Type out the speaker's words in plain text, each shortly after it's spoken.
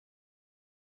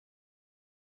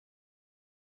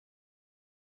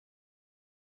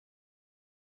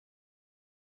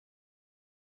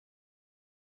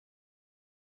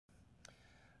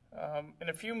In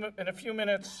a few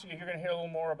minutes, you're going to hear a little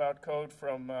more about C.O.D.E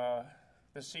from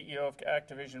the CEO of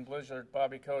Activision Blizzard,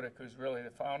 Bobby Kotick, who's really the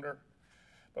founder.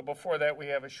 But before that, we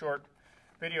have a short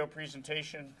video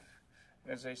presentation.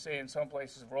 As they say in some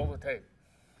places, roll the tape.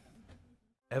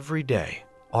 Every day,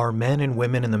 our men and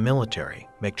women in the military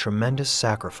make tremendous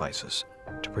sacrifices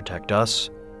to protect us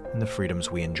and the freedoms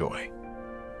we enjoy.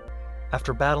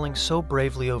 After battling so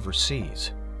bravely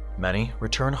overseas, many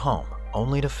return home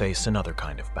only to face another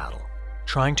kind of battle,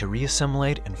 trying to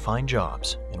reassimilate and find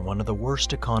jobs in one of the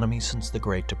worst economies since the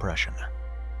Great Depression.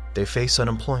 They face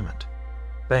unemployment,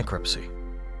 bankruptcy,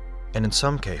 and in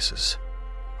some cases,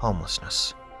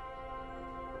 homelessness.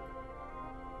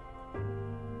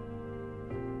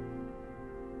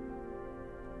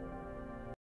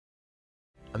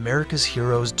 America's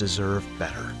heroes deserve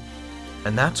better,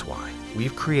 and that's why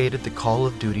we've created the Call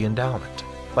of Duty Endowment.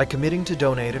 By committing to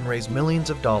donate and raise millions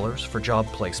of dollars for job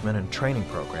placement and training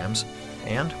programs,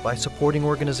 and by supporting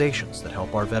organizations that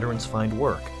help our veterans find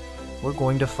work, we're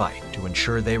going to fight to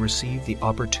ensure they receive the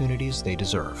opportunities they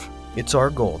deserve. It's our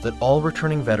goal that all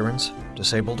returning veterans,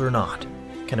 disabled or not,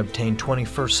 can obtain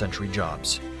 21st century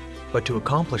jobs. But to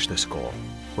accomplish this goal,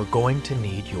 we're going to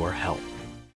need your help.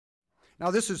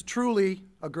 Now, this is truly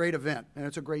a great event, and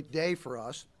it's a great day for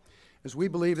us, as we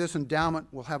believe this endowment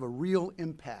will have a real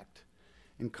impact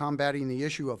in combating the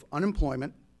issue of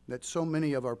unemployment that so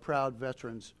many of our proud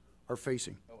veterans are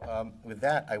facing. With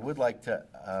that, I would like to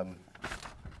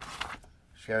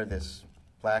share this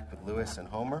plaque with Lewis and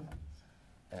Homer.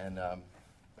 And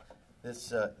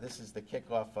this is the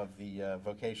kickoff of the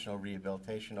Vocational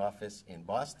Rehabilitation Office in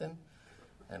Boston.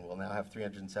 And we'll now have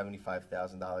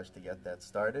 $375,000 to get that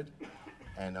started.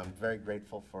 And I'm very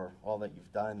grateful for all that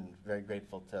you've done, and very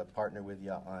grateful to partner with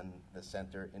you on the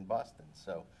center in Boston.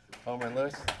 So, Homer and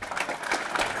Lewis.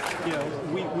 Yeah,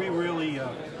 we really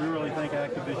thank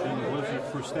Activision Blizzard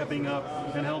for stepping up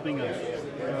and helping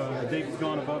us. They've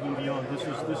gone above and beyond. This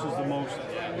is the most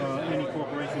any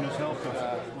corporation has helped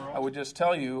us. I would just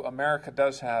tell you, America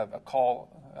does have a call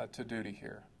to duty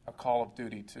here, a call of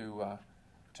duty to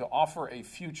offer a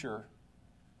future,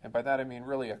 and by that I mean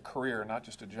really a career, not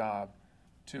just a job,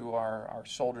 to our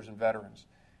soldiers and veterans.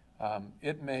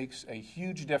 It makes a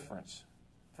huge difference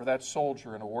for that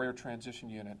soldier in a warrior transition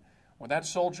unit. When that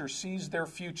soldier sees their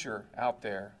future out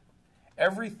there,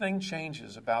 everything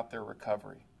changes about their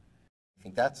recovery. I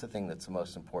think that's the thing that's the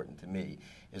most important to me,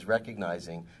 is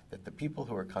recognizing that the people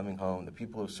who are coming home, the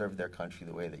people who serve their country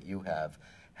the way that you have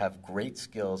great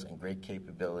skills and great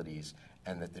capabilities,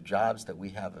 and that the jobs that we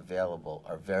have available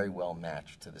are very well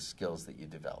matched to the skills that you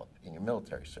develop in your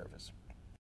military service.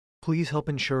 Please help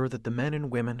ensure that the men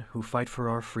and women who fight for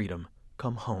our freedom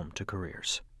come home to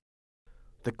careers.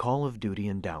 The Call of Duty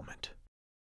Endowment.